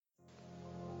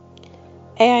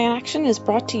AI in Action is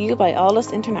brought to you by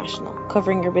Aldus International,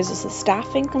 covering your business's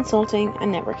staffing, consulting,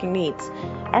 and networking needs.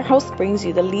 Our host brings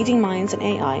you the leading minds in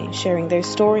AI, sharing their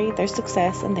story, their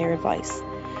success, and their advice.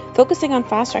 Focusing on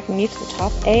fast-tracking you to the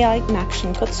top, AI in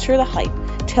Action cuts through the hype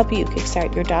to help you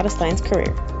kickstart your data science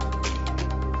career.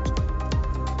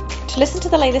 To listen to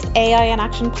the latest AI in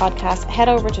Action podcast, head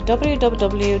over to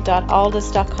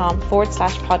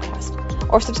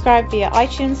www.aldus.com/podcast or subscribe via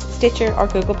iTunes, Stitcher, or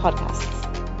Google Podcasts.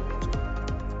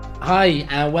 Hi,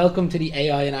 and welcome to the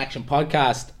AI in Action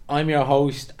podcast. I'm your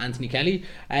host, Anthony Kelly.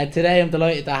 Today I'm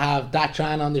delighted to have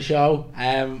Tran on the show.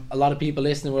 A lot of people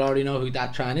listening will already know who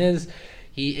Tran is.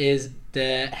 He is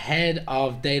the head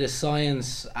of data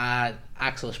science at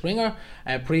Axel Springer.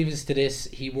 Previous to this,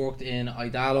 he worked in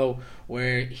Idalo,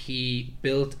 where he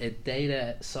built a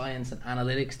data science and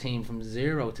analytics team from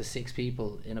 0 to 6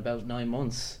 people in about 9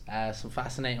 months. Some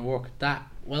fascinating work.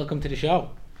 Welcome to the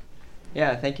show.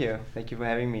 Yeah, thank you. Thank you for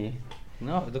having me.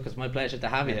 No, look, it's my pleasure to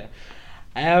have you.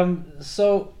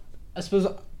 So I suppose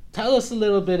tell us a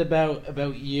little bit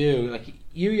about you. Like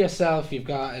you yourself, you've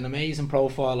got an amazing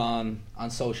profile on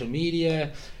social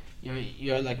media.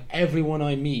 You're like everyone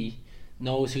I meet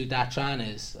knows who Tran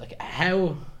is. Like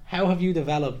how have you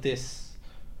developed this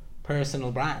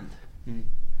personal brand?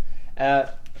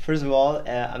 First of all,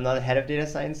 I'm not the head of data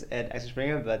science at Axel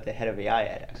Springer, but the head of AI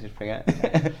at Axel Springer.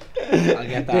 I'll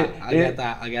get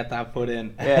that put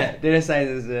in. Yeah, data science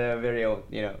is very old.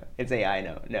 It's AI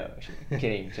now. No,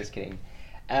 kidding, just kidding.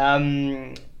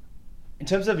 In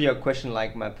terms of your question,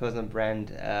 like my personal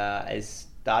brand, I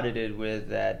started it with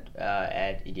that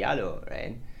at Idealo,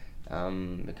 right?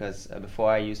 Because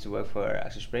before I used to work for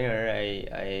Axel Springer,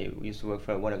 I used to work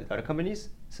for one of the other companies,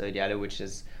 so Idealo, which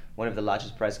is one of the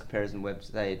largest price comparison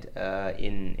website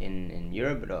in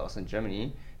Europe, but also in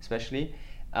Germany, especially.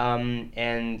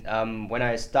 When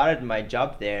I started my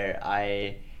job there,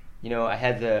 I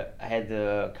had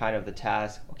the kind of the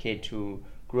task, to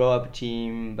grow up a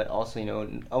team, but also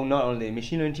not only a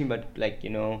machine learning team, but like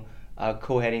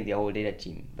co-heading the whole data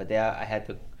team. But there I had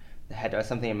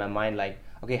something in my mind like,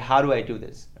 okay, how do I do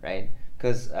this, right?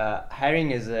 Because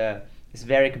hiring is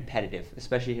very competitive,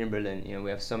 especially here in Berlin. We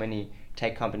have so many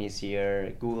tech companies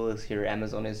here. Google is here,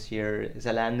 Amazon is here,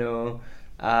 Zalando.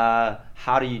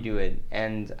 How do you do it?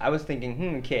 And I was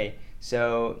thinking, okay,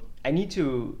 so I need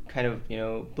to kind of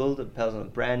build a personal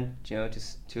brand, to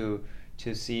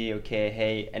see,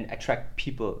 hey, and attract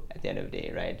people at the end of the day,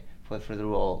 right? For the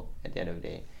role at the end of the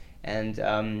day. And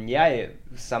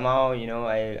somehow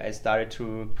I started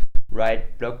to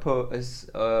write blog posts,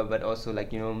 but also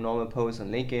like normal posts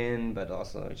on LinkedIn, but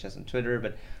also just on Twitter.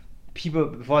 But people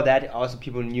before that, also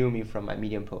people knew me from my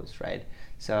Medium posts, right?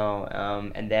 So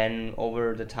and then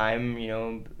over the time,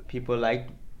 people liked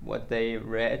what they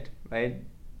read, right?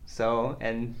 So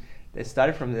and they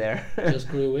started from there. Just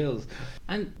grew wheels.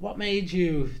 And what made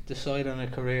you decide on a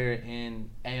career in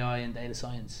AI and data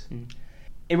science?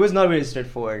 It was not really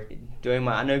straightforward. During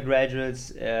my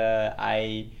undergraduates,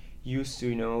 I used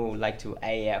to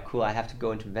cool, I have to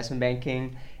go into investment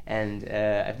banking, and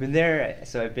I've been there,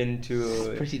 so I've been to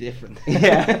it's pretty different.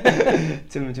 Yeah,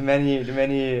 to many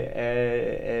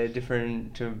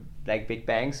different like big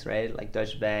banks, right, like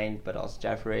Deutsche Bank, but also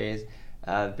Jefferies.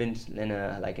 I've been in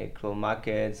a global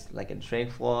markets, like in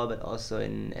trading floor, but also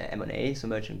in M&A, so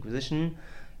merger and acquisition.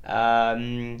 But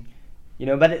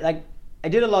I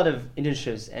did a lot of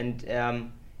internships, and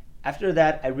after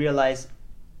that I realized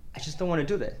I just don't want to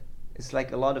do that. It's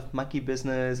like a lot of mucky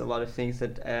business, a lot of things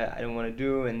that I don't want to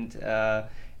do, and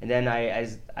then I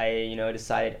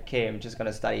decided, okay, I'm just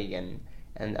gonna study again,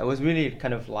 and I was really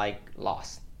kind of like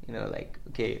lost,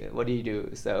 okay, what do you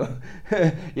do? So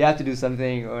you have to do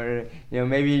something, or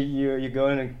maybe you go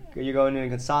into a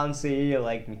consultancy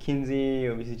like McKinsey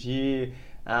or BCG.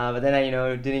 But then I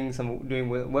doing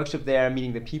workshop there,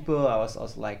 meeting the people. I was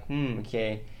also like,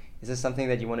 okay, is this something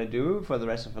that you want to do for the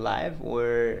rest of your life,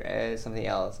 or something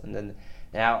else? And then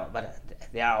but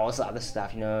there are also other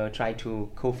stuff, trying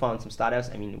to co-found some startups.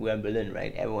 I mean, we're in Berlin,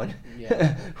 right? Everyone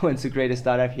wants to create a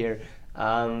startup here.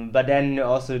 But then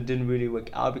also didn't really work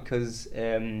out because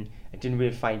I didn't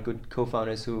really find good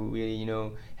co-founders who really,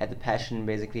 had the passion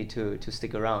basically to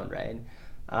stick around, right?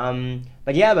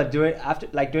 But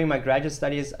during my graduate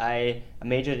studies, I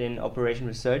majored in operation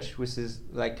research, which is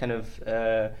like kind of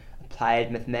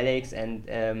applied mathematics, and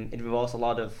it involves a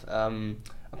lot of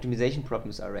optimization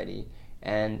problems already.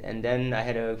 And then I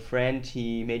had a friend,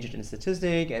 he majored in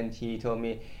statistics, and he told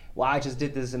me, wow, I just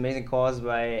did this amazing course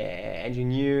by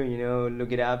Engineer,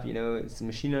 look it up, it's a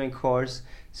machine learning course,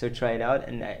 so try it out.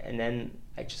 And then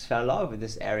I just fell in love with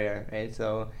this area, right?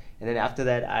 So, and then after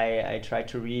that, I tried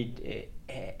to read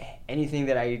anything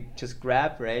that I just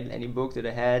grabbed, right? Any book that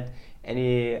I had,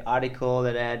 any article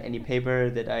that I had, any paper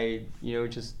that I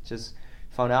just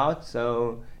found out.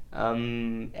 So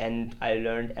and I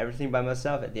learned everything by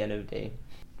myself at the end of the day.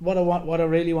 What I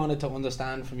really wanted to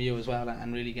understand from you as well,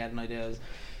 and really get an idea, is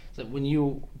that when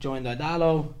you joined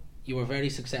Idalo, you were very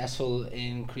successful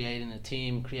in creating a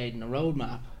team, creating a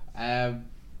roadmap.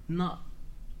 Not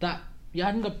that you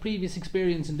hadn't got previous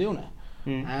experience in doing it,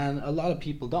 and a lot of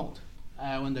people don't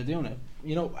when they're doing it.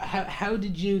 You know, how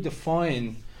did you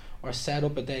define or set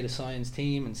up a data science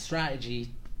team and strategy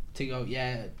to go,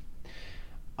 yeah,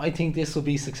 I think this will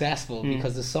be successful,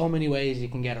 because there's so many ways you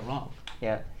can get it wrong.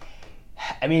 Yeah.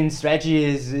 I mean, strategy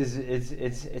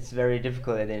it's very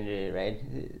difficult at the end of the day,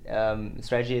 right?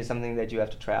 Strategy is something that you have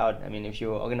to try out. I mean, if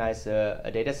you organize a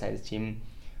data science team,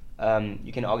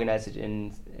 you can organize it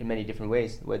in many different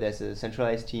ways, whether it's a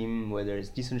centralized team, whether it's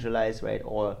decentralized, right,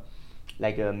 or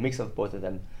like a mix of both of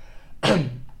them.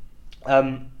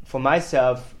 For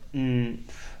myself,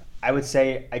 I would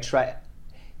say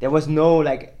there was no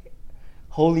like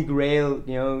holy grail,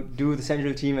 do the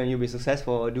central team and you'll be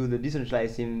successful, or do the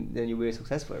decentralized team, then you'll be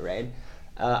successful, right?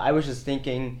 I was just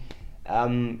thinking,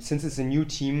 since it's a new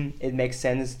team, it makes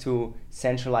sense to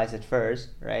centralize it first,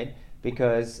 right?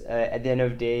 Because at the end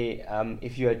of the day,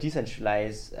 if you are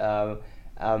decentralized,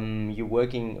 you're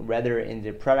working rather in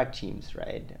the product teams,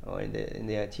 right? Or in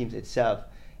the teams itself.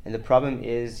 And the problem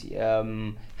is,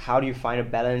 how do you find a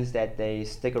balance that they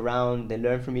stick around, they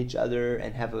learn from each other,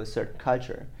 and have a certain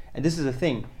culture? And this is the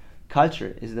thing,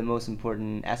 culture is the most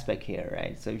important aspect here,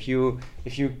 right? So if you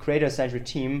create a central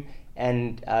team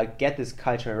and get this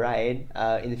culture right,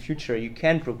 in the future you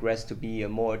can progress to be a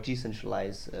more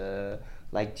decentralized, data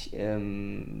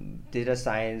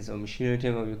science or machine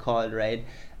learning, what we call it, right?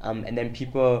 And then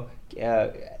people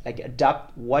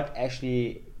adopt what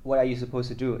are you supposed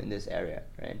to do in this area,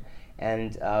 right?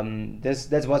 And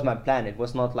that was my plan. It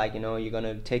was not like, you're going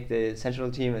to take the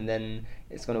central team and then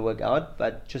it's going to work out,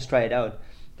 but just try it out.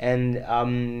 And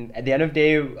at the end of the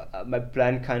day, my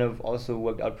plan kind of also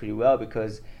worked out pretty well,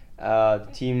 because the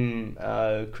team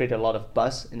created a lot of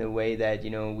buzz in a way that,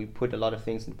 we put a lot of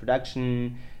things in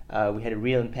production. We had a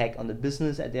real impact on the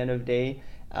business at the end of the day.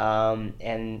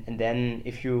 And then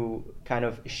if you kind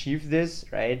of achieve this,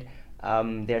 right,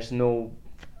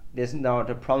 there's not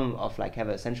a problem of like have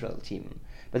a central team.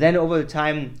 But then over the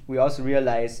time, we also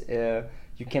realize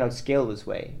you cannot scale this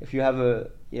way. If you have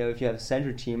a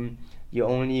central team, you're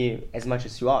only as much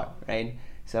as you are, right?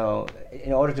 So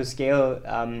in order to scale,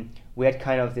 we had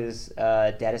kind of this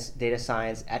data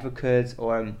science advocates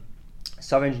or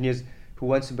software engineers who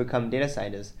wants to become data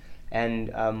scientists.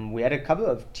 And we had a couple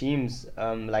of teams,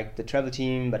 like the travel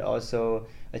team, but also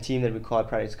a team that we call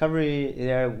product discovery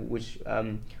there, which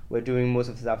we're doing most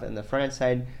of the stuff on the front end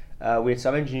side. We had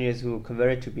some engineers who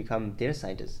converted to become data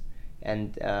scientists,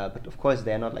 and but of course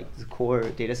they're not like the core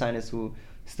data scientists who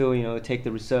still take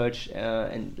the research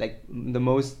and like the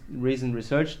most recent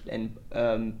research and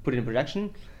put it in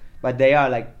production. But they are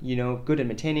like good at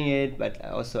maintaining it, but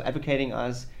also advocating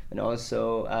us, and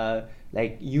also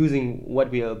like using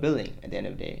what we are building at the end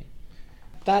of the day.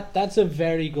 That's a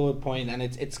very good point, and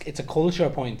it's a culture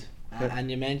point,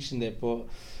 and you mentioned it, but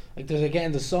like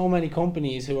there's so many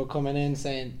companies who are coming in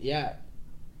saying, yeah,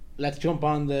 let's jump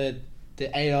on the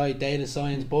AI data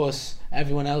science bus.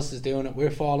 Everyone else is doing it.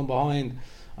 We're falling behind.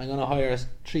 I'm going to hire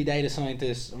 3 data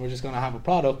scientists, and we're just going to have a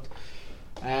product.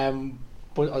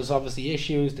 But there's obviously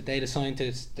issues. The data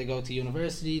scientists, they go to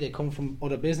university. They come from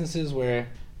other businesses where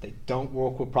they don't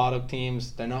work with product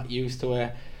teams. They're not used to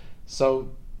it, so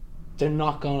they're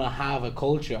not going to have a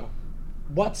culture.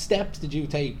 What steps did you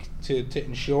take to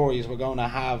ensure you were going to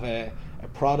have a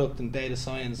product and data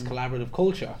science collaborative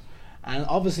culture? And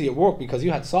obviously it worked, because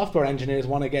you had software engineers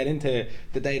want to get into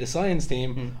the data science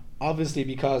team, obviously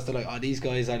because they're like, oh, these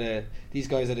guys are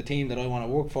the team that I want to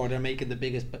work for. They're making the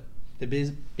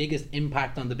biggest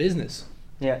impact on the business.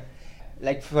 Yeah.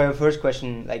 Like for your first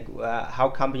question, like how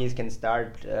companies can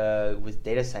start with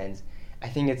data science, I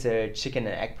think it's a chicken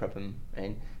and egg problem,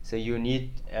 right? So you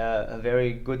need a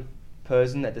very good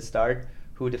person at the start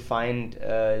who defined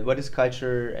what is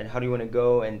culture and how do you want to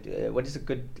go, and what is a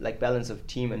good like balance of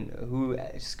team, and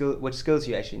what skills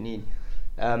you actually need.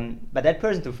 But that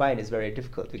person to find is very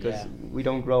difficult, because we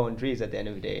don't grow on trees at the end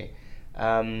of the day.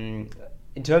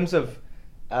 In terms of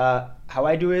how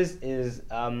I do is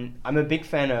I'm a big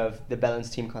fan of the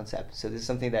balanced team concept. So this is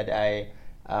something that I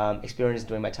experienced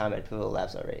during my time at Pivotal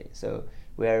Labs already. So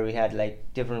where we had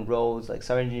like different roles, like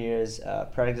software engineers,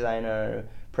 product designer,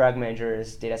 product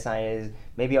managers, data science,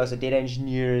 maybe also data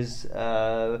engineers,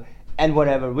 and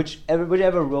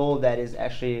whichever role that is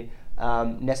actually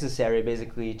necessary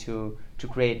basically to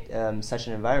create such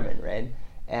an environment, right?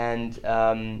 And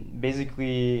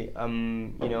basically,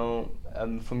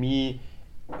 for me,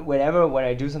 when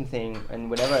I do something and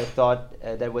whenever I thought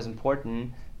that was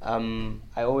important,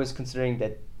 I always considering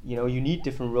that you need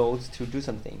different roles to do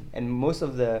something. And most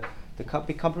of the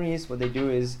big companies, what they do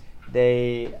is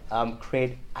they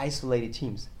create isolated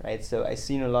teams, right? So I've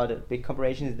seen a lot of big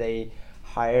corporations, they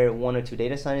hire 1 or 2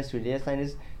 data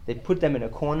scientists, they put them in a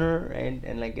corner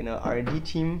and like in an R&D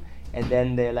team, and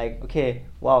then they're like, okay,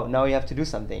 wow, now you have to do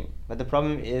something. But the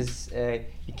problem is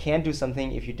you can't do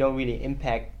something if you don't really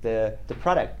impact the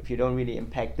product, if you don't really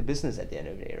impact the business at the end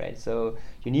of the day, right? So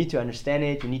you need to understand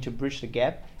it, you need to bridge the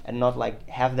gap and not like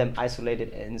have them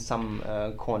isolated in some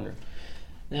corner.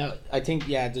 Now, I think,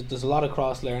 there's a lot of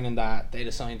cross-learning that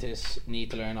data scientists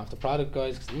need to learn off the product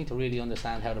guys, because they need to really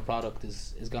understand how the product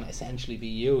is going to essentially be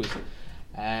used.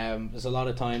 There's a lot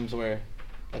of times where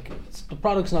the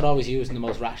product's not always used in the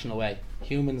most rational way.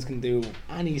 Humans can do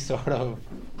any sort of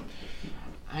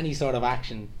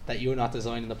action that you're not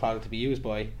designing the product to be used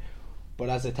by, but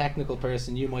as a technical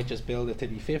person you might just build it to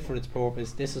be fit for its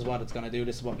purpose. This is what it's going to do,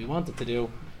 this is what we want it to do,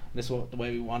 this is the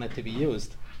way we want it to be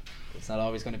used. It's not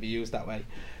always going to be used that way.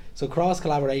 So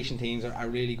cross-collaboration teams are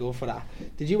really good for that.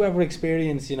 Did you ever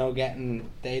experience, getting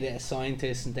data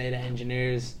scientists and data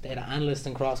engineers, data analysts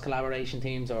and cross-collaboration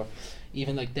teams, or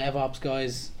even like DevOps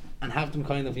guys, and have them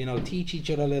kind of, teach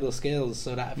each other little skills,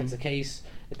 so that if it's a case,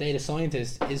 a data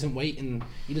scientist isn't waiting,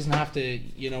 he doesn't have to,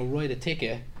 write a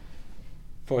ticket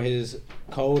for his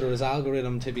code or his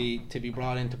algorithm to be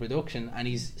brought into production, and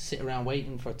he's sitting around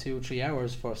waiting for 2-3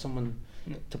 hours for someone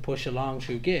to push along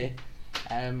through Git.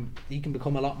 He can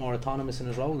become a lot more autonomous in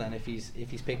his role then if he's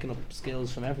picking up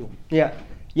skills from everyone. Yeah,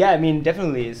 I mean,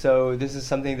 definitely. So this is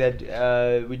something that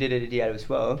we did at Idealo as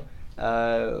well.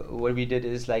 What we did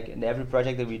is, like, in every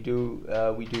project that we do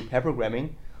pair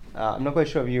programming. I'm not quite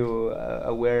sure if you're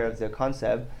aware of the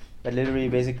concept, but literally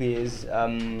basically is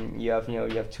you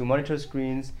have 2 monitor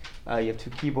screens, you have 2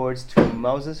 keyboards, 2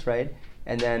 mouses, right?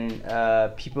 And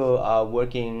then people are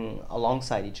working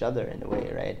alongside each other in a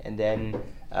way, right? And then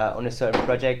on a certain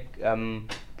project,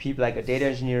 people like a data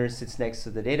engineer sits next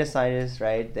to the data scientist,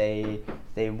 right?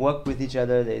 They work with each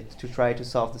other to try to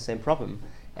solve the same problem.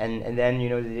 And then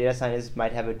the data scientist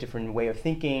might have a different way of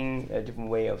thinking, a different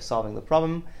way of solving the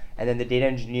problem. And then the data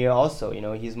engineer also,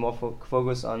 he's more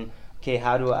focused on, okay,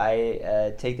 how do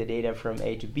I take the data from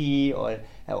A to B, or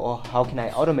how can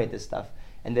I automate this stuff?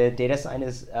 And the data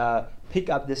scientists pick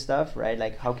up this stuff, right?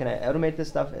 Like, how can I automate this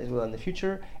stuff as well in the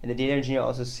future? And the data engineer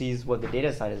also sees what the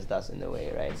data scientist does in a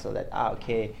way, right? So that,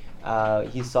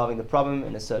 he's solving the problem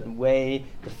in a certain way.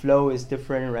 The flow is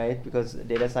different, right? Because the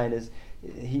data scientist,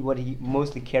 what he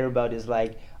mostly care about is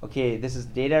like, okay, this is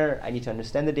data, I need to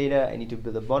understand the data, I need to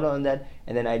build a model on that,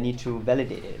 and then I need to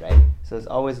validate it, right? So it's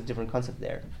always a different concept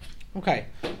there. Okay.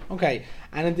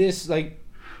 And in this, like,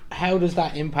 how does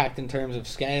that impact in terms of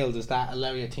scale? Does that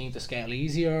allow your team to scale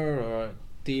easier, or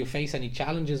do you face any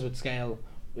challenges with scale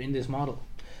in this model?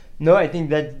 No, I think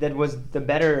that was the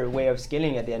better way of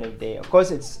scaling at the end of the day. Of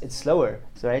course, it's slower,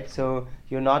 right? So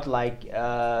you're not like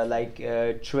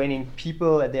training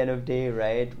people at the end of the day,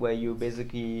 right? Where you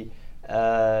basically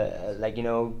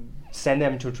send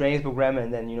them to a training program,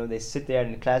 and then they sit there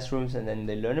in the classrooms and then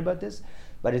they learn about this.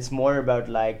 But it's more about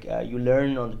you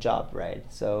learn on the job, right?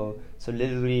 So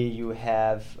literally you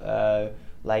have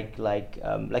like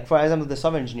for example the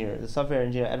software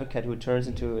engineer advocate who turns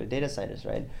into a data scientist,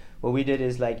 right? What we did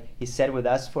is he sat with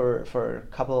us for a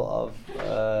couple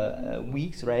of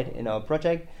weeks, right, in our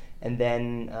project, and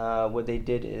then what they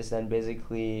did is then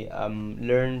basically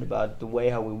learned about the way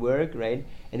how we work, right?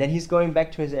 And then he's going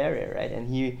back to his area, right? And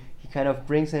he kind of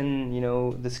brings in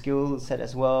the skill set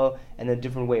as well and a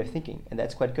different way of thinking, and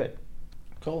that's quite good.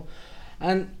 Cool.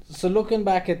 And so looking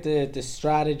back at the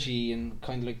strategy and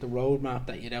kind of like the roadmap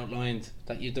that you'd outlined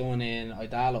that you're doing in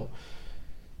Idealo,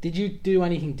 did you do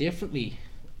anything differently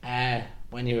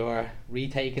when you were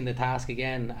retaking the task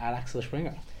again at Axel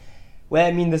Springer? Well,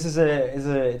 I mean, this is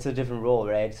it's a different role,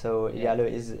 right? So Idealo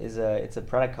it's a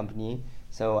product company.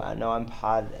 So now I'm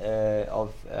part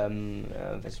of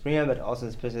Springer, but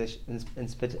also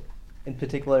in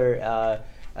particular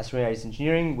Springer is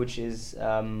engineering, which is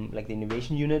like the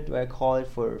innovation unit, what I call it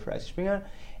for Springer,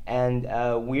 and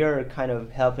we are kind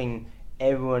of helping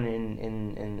everyone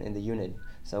in the unit.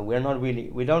 So we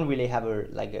don't really have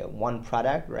a one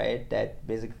product, right? That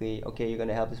basically, okay, you're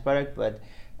gonna help this product, but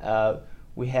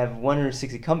we have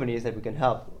 160 companies that we can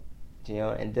help,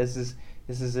 and this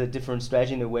is a different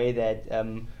strategy in the way that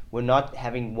we're not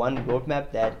having one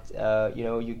roadmap that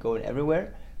you go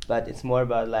everywhere, but it's more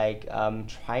about like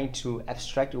trying to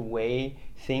abstract away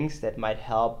things that might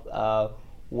help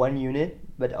one unit,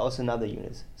 but also another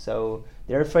units. So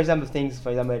there are, for example, things, for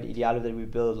example, at Idealo that we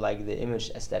build like the image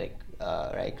aesthetic,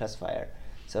 right, classifier.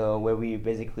 So where we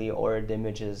basically order the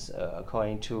images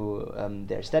according to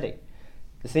their aesthetic.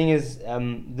 The thing is,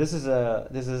 this is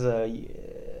a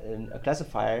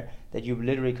classifier that you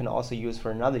literally can also use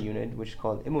for another unit, which is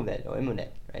called IMOVET or IMONET,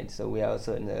 right? So we are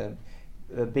also in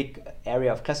a big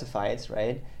area of classifieds,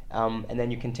 right? And then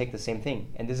you can take the same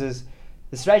thing, and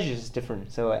the strategy is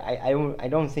different. So I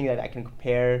don't think that I can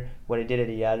compare what I did at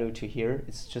Idealo to here.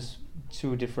 It's just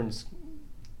two different.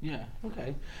 Yeah.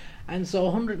 Okay. And so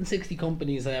 160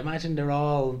 companies, I imagine they're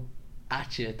all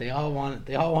at you. They all want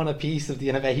a piece of the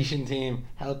innovation team.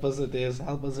 Help us with this.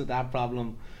 Help us with that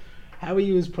problem. How are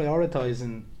you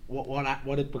prioritizing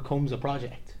what it becomes a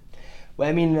project? Well,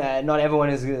 I mean, not everyone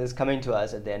is coming to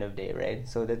us at the end of the day, right?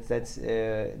 So that's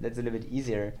a little bit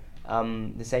easier.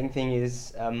 The second thing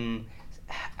is,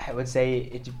 I would say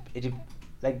it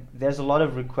like there's a lot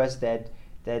of requests that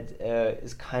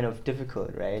is kind of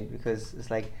difficult, right? Because it's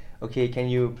like, okay, can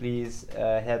you please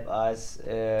help us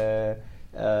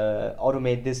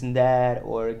automate this and that,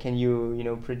 or can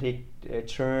you predict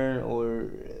churn or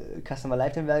customer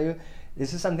lifetime value?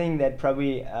 This is something that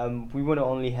probably we want to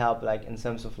only help like in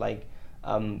terms of like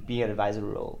being an advisory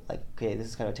role. Like, okay, this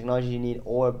is kind of technology you need,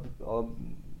 or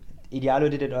Idealo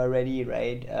did it already,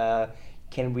 right?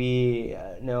 Can we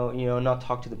not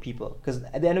talk to the people? Because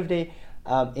at the end of the day,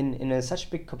 in such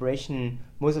big corporation,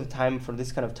 most of the time for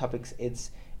this kind of topics,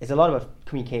 it's a lot about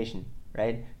communication,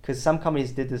 right? Because some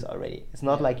companies did this already. It's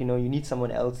not like you need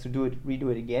someone else to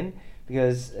redo it again,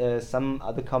 because some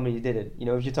other company did it.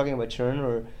 If you're talking about churn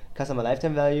or customer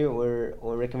lifetime value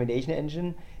or recommendation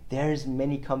engine, there's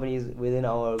many companies within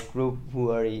our group who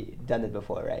already done it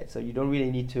before, right? So you don't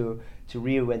really need to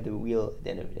reinvent the wheel at the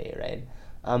end of the day, right?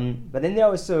 But then there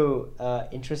are also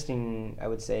interesting, I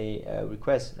would say,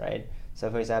 requests, right? So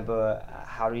for example,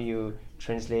 how do you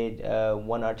translate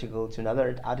one article to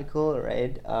another article,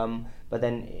 right? But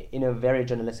then in a very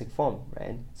journalistic form,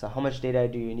 right? So how much data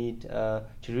do you need to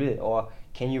do it? Or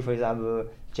can you, for example,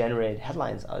 generate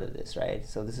headlines out of this, right?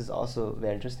 So this is also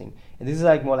very interesting. And this is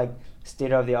like more like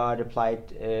state-of-the-art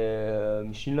applied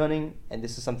machine learning. And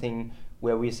this is something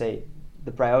where we say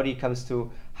the priority comes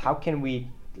to how can we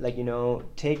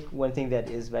take one thing that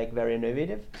is like very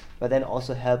innovative, but then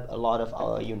also help a lot of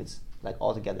our units like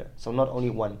all together. So not only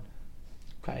one.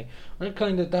 Okay, well,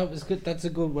 that was good. That's a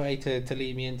good way to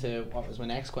lead me into what was my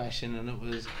next question, and it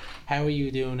was, how are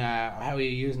you doing? How are you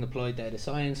using applied data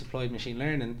science, applied machine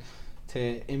learning,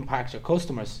 to impact your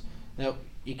customers? Now,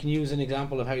 you can use an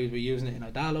example of how you'd be using it in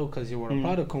Idealo because you were a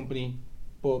product company,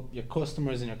 but your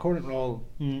customers in your current role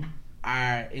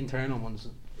are internal ones.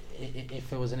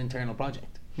 If it was an internal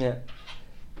project. Yeah.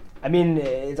 I mean,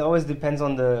 it always depends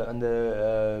on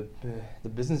the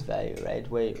business value, right?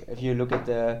 Where if you look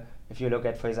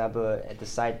at, for example, at the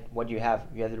side, what you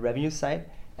have the revenue side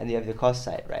and you have the cost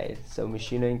side, right? So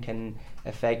machine learning can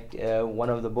affect one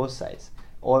of the both sides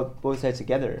or both sides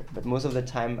together. But most of the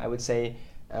time, I would say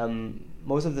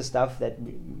most of the stuff that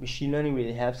machine learning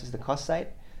really helps is the cost side.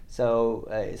 So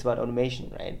it's about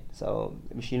automation, right? So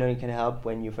machine learning can help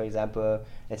when you, for example,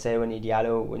 let's say when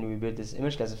Idealo, when we built this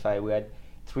image classifier, we had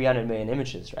 300 million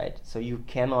images, right? So you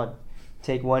cannot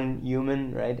take one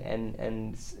human, right,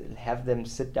 and have them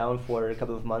sit down for a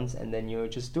couple of months and then you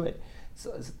just do it.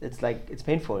 So it's like it's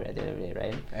painful at the end of the day,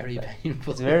 right? Very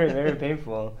painful. It's very very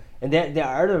painful. And there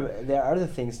are other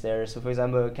things there. So for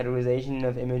example, categorization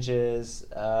of images,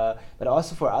 but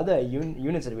also for other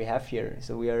units that we have here.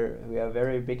 So we are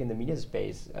very big in the media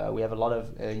space. We have a lot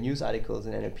of news articles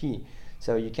in NLP.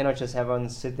 So you cannot just have one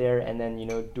sit there and then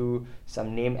do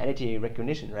some name entity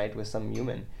recognition, right, with some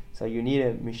human. So you need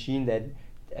a machine that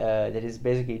is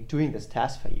basically doing this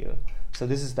task for you. So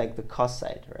this is like the cost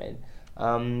side, right?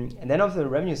 And then on the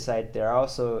revenue side, there are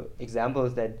also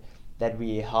examples that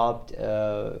we helped,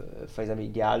 for example,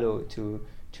 Idealo to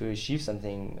achieve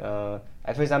something. For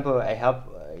example, I helped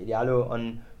Idealo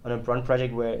on a one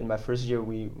project where in my first year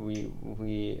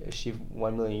we achieved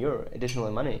 €1 million additional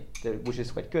money, which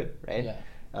is quite good, right? Yeah.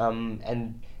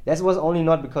 And that was only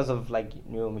not because of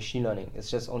machine learning. It's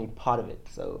just only part of it.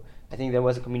 So I think there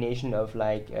was a combination of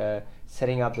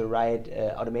setting up the right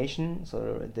automation,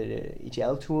 so the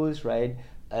ETL tools, right,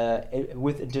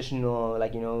 with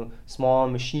additional small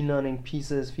machine learning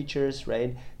features,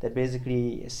 right, that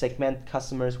basically segment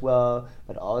customers well,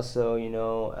 but also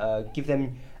give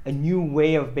them a new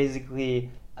way of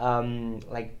basically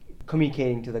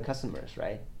communicating to the customers,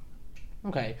 right?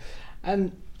 Okay,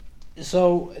 and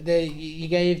So you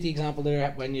gave the example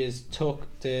there when you took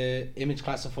the image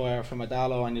classifier from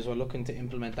Adalo and you were looking to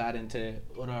implement that into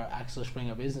other Axel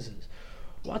Springer businesses.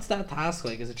 What's that task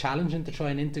like? Is it challenging to try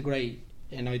and integrate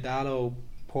an Adalo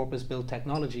purpose-built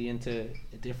technology into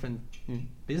a different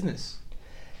business?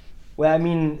 Well, I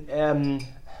mean,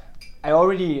 I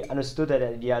already understood that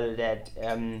idea that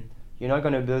you're not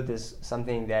going to build this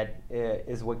something that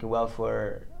is working well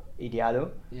for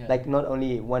Idealo, like not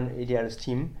only one Idealo's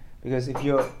team, because if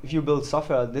you build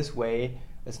software this way,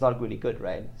 it's not really good,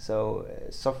 right? So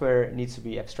software needs to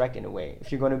be abstract in a way.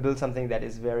 If you're going to build something that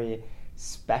is very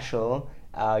special,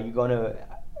 you're going to,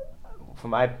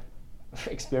 from my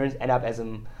experience, end up as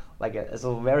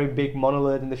a very big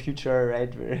monolith in the future,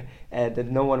 right?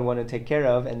 That no one want to take care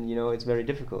of, and it's very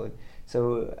difficult.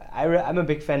 So I'm a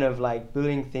big fan of like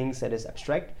building things that is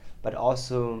abstract, but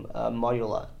also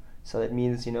modular. So that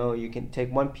means you can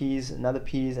take one piece, another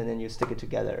piece, and then you stick it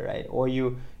together, right? Or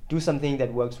you do something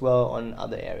that works well on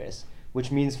other areas.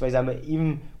 Which means, for example,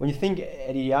 even when you think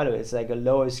at Idealo, it's like a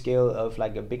lower scale of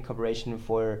like a big corporation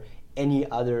for any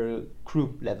other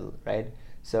group level, right?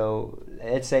 So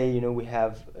let's say we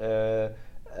have Welt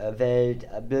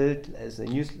Bild as a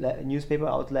newspaper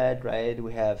outlet, right?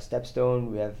 We have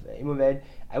Stepstone, we have Immowelt.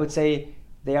 I would say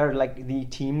they are like the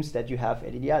teams that you have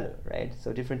at Idealo, right?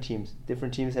 So different teams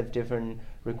have different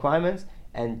requirements,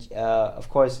 and of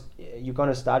course you're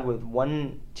gonna start with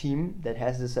one team that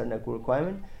has a certain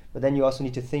requirement, but then you also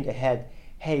need to think ahead.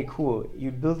 Hey, cool,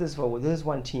 you build this for this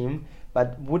one team,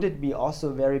 but would it be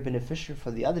also very beneficial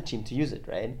for the other team to use it,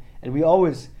 right? And we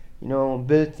always,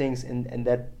 build things in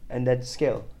that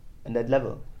scale, and that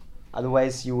level.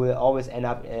 Otherwise, you will always end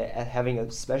up having a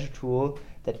special tool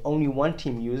that only one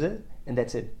team uses, and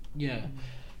that's it. Yeah.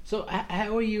 So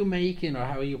how are you making, or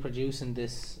how are you producing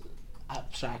this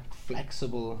abstract,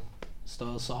 flexible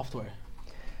style software?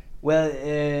 Well,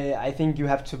 I think you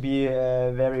have to be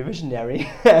very visionary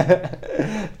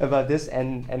about this,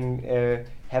 and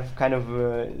have kind of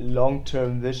a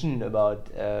long-term vision about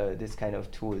this kind of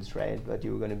tools, right? What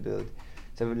you're going to build.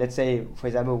 So let's say, for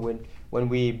example, when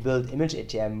we build Image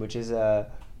ATM, which is a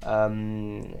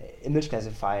image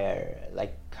classifier,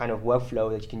 like kind of workflow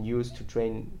that you can use to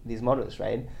train these models,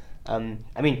 right?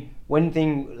 I mean, one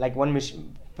thing, like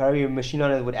probably a machine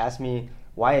learner would ask me,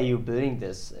 why are you building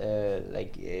this?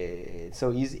 It's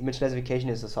so easy. Image classification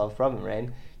is a solved problem, right?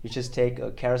 You just take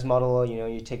a Keras model,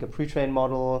 you take a pre-trained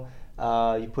model,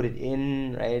 you put it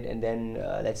in, right? And then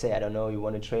let's say, I don't know, you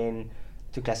want to train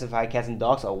to classify cats and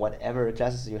dogs or whatever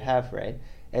classes you have, right?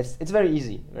 It's very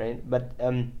easy, right? But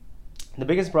the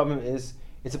biggest problem is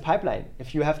it's a pipeline.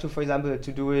 If you have to, for example,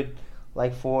 to do it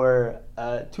like for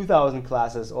 2,000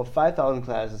 classes or 5,000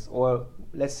 classes, or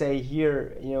let's say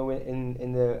here,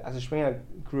 in the Axel Springer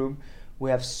group, we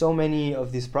have so many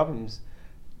of these problems.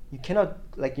 You cannot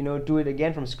do it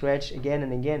again from scratch again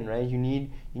and again, right? You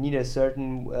need a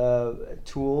certain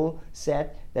tool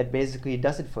set that basically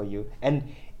does it for you. And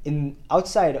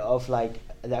outside of like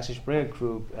the Axel Springer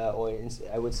group,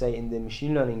 I would say in the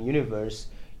machine learning universe,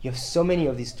 you have so many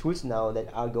of these tools now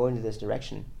that are going in this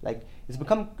direction. Like it's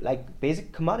become like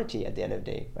basic commodity at the end of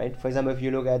the day, right? For example, if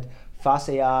you look at Fast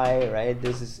AI, right,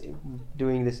 this is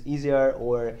doing this easier.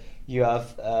 Or you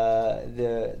have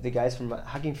the guys from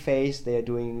Hugging Face, they are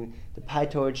doing the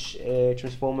PyTorch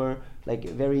transformer, like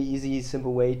a very easy,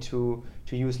 simple way to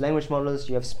use language models.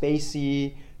 You have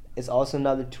Spacey, it's also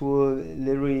another tool,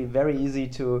 literally very easy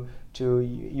to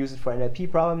use it for NLP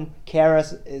problem.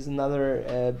 Keras is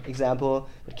another example,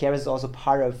 but Keras is also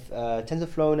part of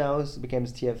TensorFlow now. It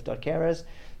becomes tf.keras.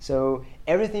 So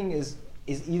everything is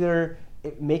either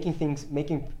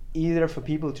making either for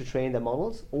people to train their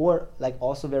models, or like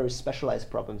also very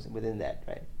specialized problems within that,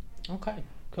 right? Okay,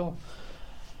 cool.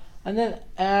 And then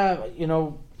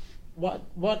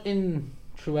what in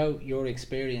throughout your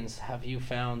experience have you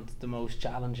found the most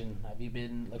challenging? Have you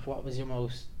been like, what was your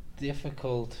most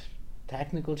difficult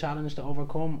technical challenge to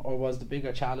overcome, or was the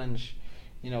bigger challenge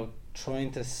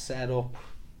trying to set up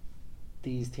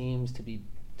these teams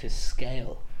to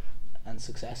scale and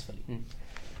successfully?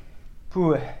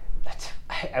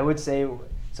 I would say,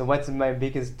 so what's my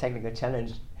biggest technical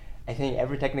challenge? I think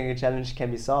every technical challenge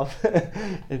can be solved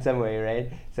in some way,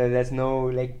 right? So there's no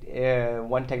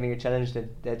one technical challenge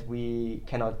that we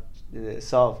cannot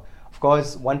solve. Of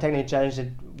course, one technical challenge that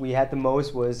we had the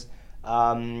most was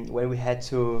when we had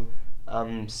to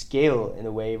scale in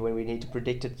a way when we need to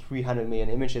predict 300 million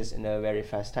images in a very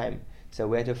fast time. So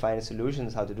we had to find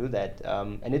solutions how to do that,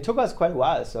 and it took us quite a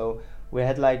while. So we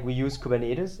used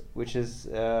Kubernetes, which is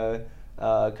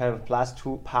kind of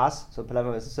PaaS, so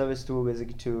platform as a service tool,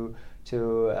 basically to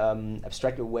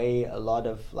abstract away a lot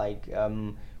of like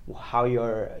how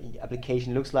your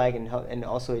application looks like, and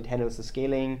also it handles the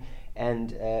scaling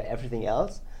and everything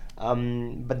else.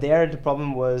 But there the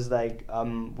problem was like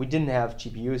we didn't have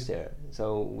GPUs there,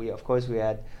 so we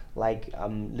had like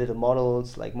little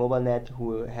models like MobileNet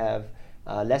who have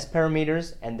less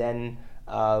parameters, and then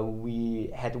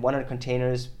we had 100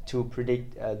 containers to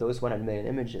predict those 100 million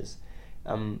images.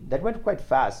 That went quite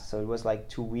fast, so it was like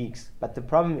 2 weeks. But the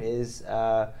problem is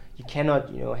you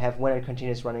cannot have 100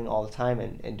 containers running all the time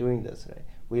and doing this. Right?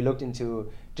 We looked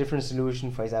into different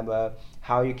solutions. For example,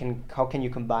 how can you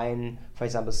combine, for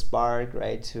example, Spark,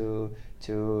 right, to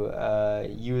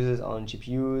use it on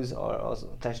GPUs or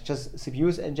also just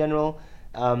CPUs in general.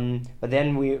 But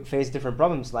then we face different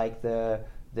problems like the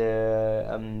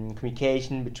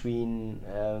communication between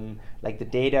like the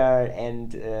data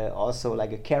and also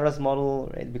like a Keras model,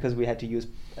 right? Because we had to use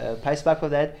PySpark for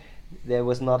that. There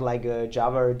was not like a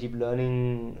Java deep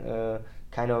learning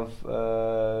kind of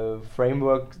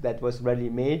framework that was ready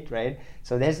made, right?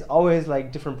 So there's always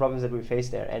like different problems that we face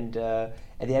there, and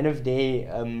at the end of the day,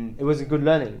 it was a good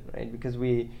learning, right? Because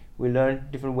we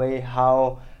learned different way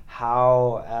how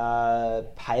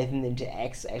Python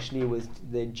interacts actually with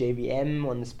the JVM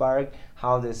on the Spark,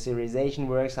 how the serialization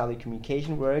works, how the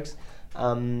communication works,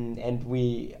 and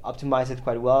we optimize it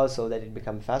quite well so that it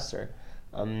becomes faster.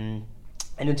 And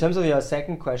in terms of your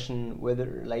second question,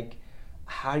 whether like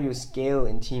how you scale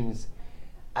in teams,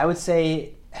 I would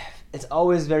say it's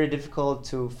always very difficult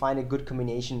to find a good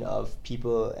combination of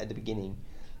people at the beginning,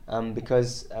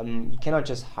 because you cannot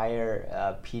just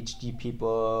hire PhD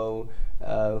people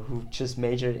who just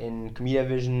majored in computer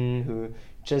vision, who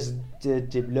just did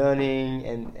deep learning,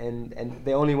 and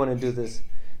they only want to do this,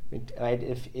 right?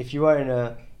 If you are in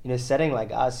a setting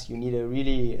like us, you need a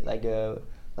really like a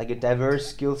diverse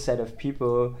skill set of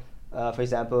people. For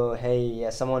example,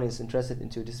 someone is interested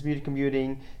into distributed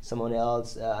computing, someone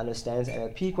else understands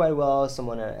NLP quite well,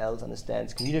 someone else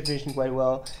understands computer vision quite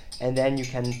well, and then you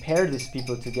can pair these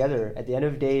people together. At the end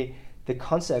of the day, the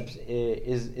concept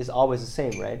is always the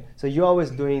same, right? So you're always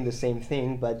doing the same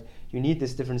thing, but you need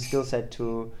this different skill set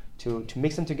to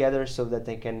mix them together so that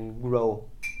they can grow.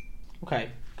 Okay,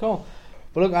 cool.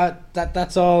 But look,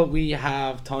 that's all we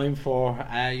have time for.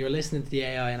 You're listening to the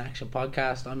AI in Action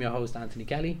podcast. I'm your host, Anthony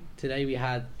Kelly. Today we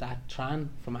had Tran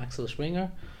from Axel Springer.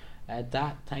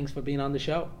 Thanks for being on the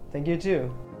show. Thank you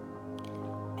too.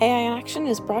 AI in Action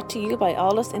is brought to you by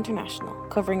Aldus International,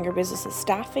 covering your business's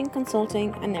staffing,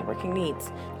 consulting, and networking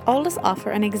needs. Aldus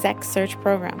offer an exec search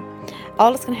program.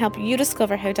 Aldus can help you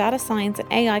discover how data science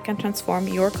and AI can transform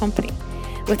your company.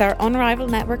 With our unrivaled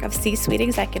network of C-suite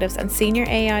executives and senior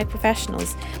AI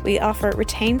professionals, we offer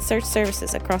retained search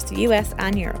services across the US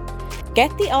and Europe.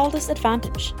 Get the Aldus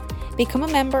advantage. Become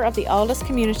a member of the Aldus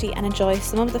community and enjoy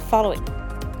some of the following: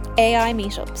 AI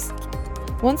meetups.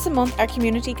 Once a month, our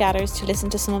community gathers to listen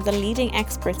to some of the leading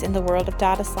experts in the world of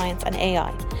data science and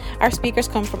AI. Our speakers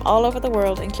come from all over the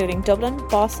world, including Dublin,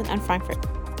 Boston, and Frankfurt.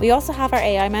 We also have our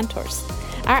AI mentors.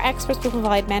 Our experts will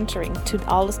provide mentoring to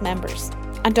Aldus members.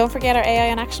 And don't forget our AI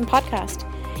in Action podcast.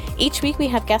 Each week we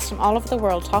have guests from all over the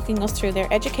world talking us through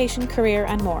their education, career,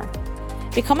 and more.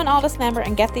 Become an Aldus member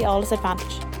and get the Aldus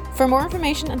advantage. For more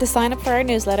information and to sign up for our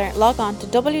newsletter, log on to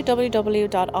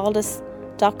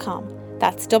www.aldus.com.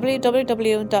 That's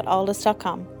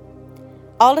www.aldus.com.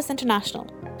 Aldus International,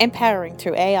 empowering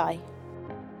through AI.